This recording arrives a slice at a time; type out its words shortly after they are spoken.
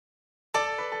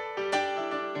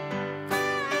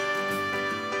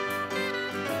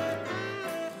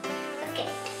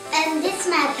is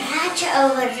mijn praatje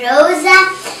over Rosa.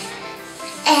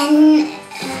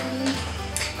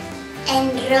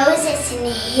 En Rosa is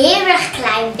een heel erg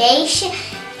klein beestje.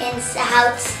 En ze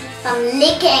houdt van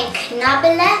likken en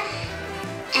knabbelen.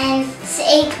 En ze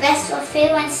eet best wel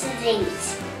veel en ze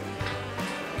drinkt.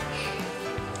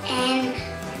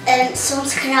 En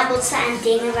soms knabbelt ze aan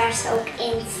dingen waar ze ook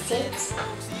in zit.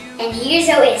 En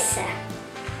hier zo is ze.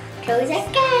 Rosa,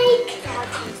 kijk!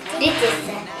 Dit is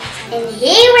ze. Een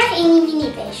heel erg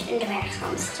mini beestje, een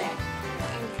dwerghamster.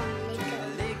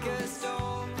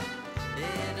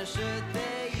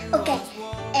 Oké,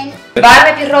 en waarom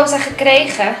heb je Rosa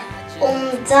gekregen?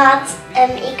 Omdat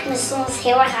ik me soms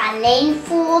heel erg alleen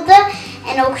voelde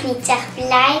en ook niet echt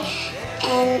blij.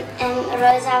 En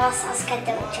Rosa was als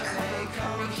cadeautje gemaakt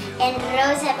voor mij. En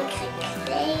Rosa heb ik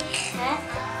gekregen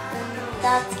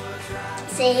omdat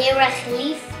ze heel erg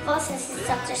lief was en ze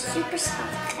zat er super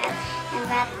schattig uit.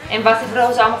 En wat heeft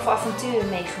Rosa allemaal voor avonturen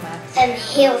meegemaakt?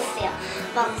 Heel veel,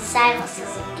 want zij was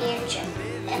eens een keertje,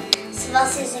 ze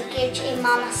was eens een keertje in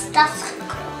mama's tas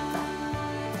gekropen.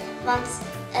 Want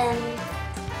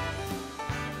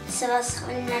ze was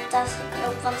gewoon in haar tas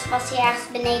gekropen, want ze was hier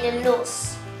ergens beneden los.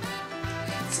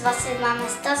 Ze was in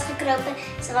mama's tas gekropen,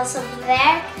 ze was op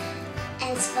werk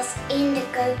en ze was in de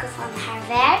keuken van haar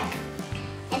werk.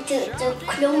 En toen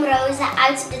klom Rosa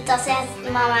uit de tas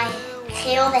en mama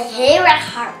gilde heel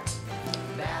erg hard.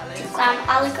 Toen kwamen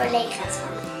alle collega's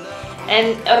van me.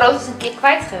 En Rosa is een keer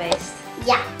kwijt geweest?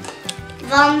 Ja,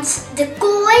 want de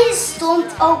kooi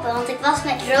stond open. Want ik was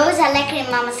met Rosa lekker in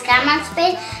mama's kamer aan het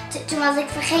spelen. Toen was ik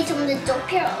vergeten om de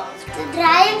dopje op te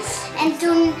draaien. En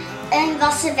toen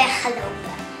was ze weggelopen.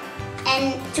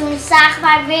 En toen zagen we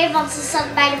haar weer, want ze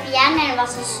zat bij de piano en er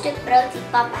was een stuk brood die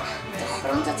papa op de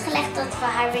grond had gelegd, dat we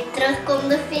haar weer terug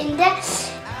konden vinden.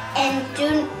 En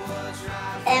toen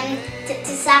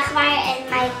zagen we haar en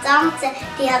mijn tante,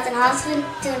 die had een handschoen,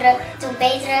 toen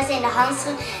beet Rosa in de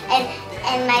handschoen.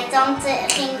 En mijn tante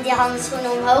ging die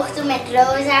handschoen omhoog doen met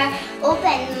Rosa op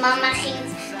en mama ging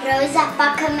Rosa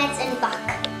pakken met een bak.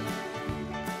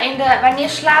 En wanneer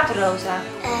slaapt Rosa?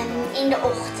 In de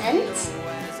ochtend.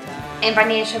 En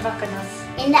wanneer is ze wakker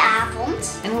dan? In de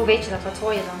avond. En hoe weet je dat? Wat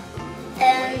hoor je dan?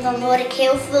 Dan hoor ik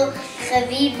heel veel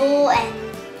gewiebel en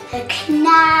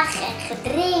geknaag en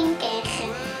gedrink en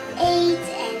geëet.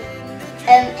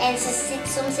 En ze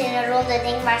zit soms in een ronde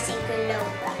ding waar ze in kunnen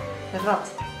lopen. De rat?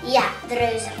 Ja, de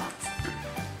reuzenrat.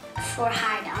 Voor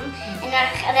haar dan. En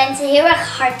daar rent ze heel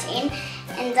erg hard in.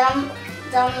 En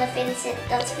dan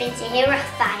vindt ze heel erg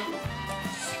fijn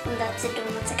om dat te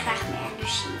doen, want ze krijgt meer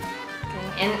energie.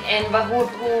 En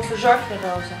hoe verzorg je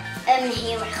Rosa?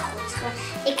 Heel erg goed.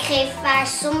 Ik geef haar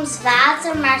soms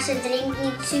water, maar ze drinkt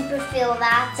niet super veel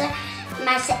water.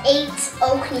 Maar ze eet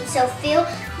ook niet zoveel,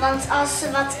 want als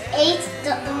ze wat eet,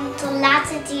 dan laat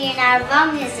het hier in haar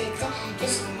wangen zitten.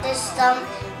 Dus dan,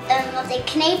 want ik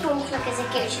kneep ongelukkig eens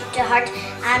een keertje te hard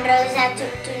aan Rosa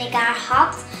toen ik haar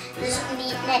had. Dus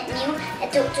net nieuw. En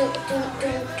toen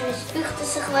spuugde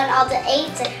ze gewoon al de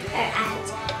eten eruit.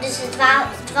 Dus het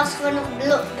was gewoon nog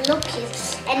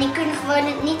blokjes. En ik kon gewoon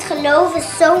het niet geloven.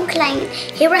 Zo'n klein,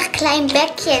 heel erg klein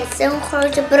bekje en zo'n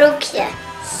grote brokje.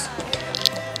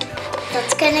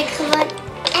 Dat kan ik gewoon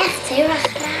echt heel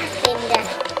erg raar vinden.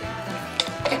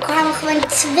 Er kwamen gewoon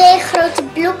 2 grote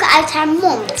blokken uit haar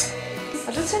mond.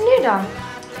 Wat doet ze nu dan?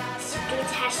 Ze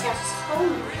doet haar zelf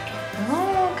schoonmaken.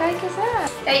 Oh, kijk eens aan.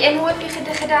 Hey, en hoe heb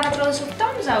je gedaan dat Rosa op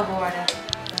tam zou worden?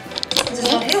 Het is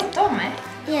wel heel tam, hè?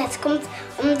 Ja, het komt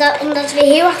omdat we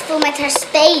heel erg veel met haar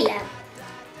spelen.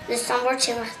 Dus dan wordt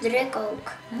ze heel erg druk ook.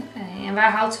 Oké, en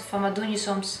waar houdt ze van? Wat doen je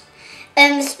soms?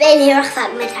 We spelen heel erg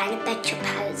vaak met haar in Pet Shop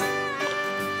Huis.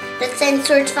 Dat zijn een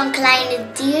soort van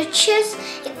kleine diertjes.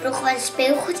 Ik bedoel gewoon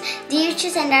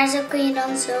speelgoeddiertjes en daar zo kun je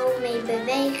dan zo mee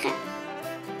bewegen.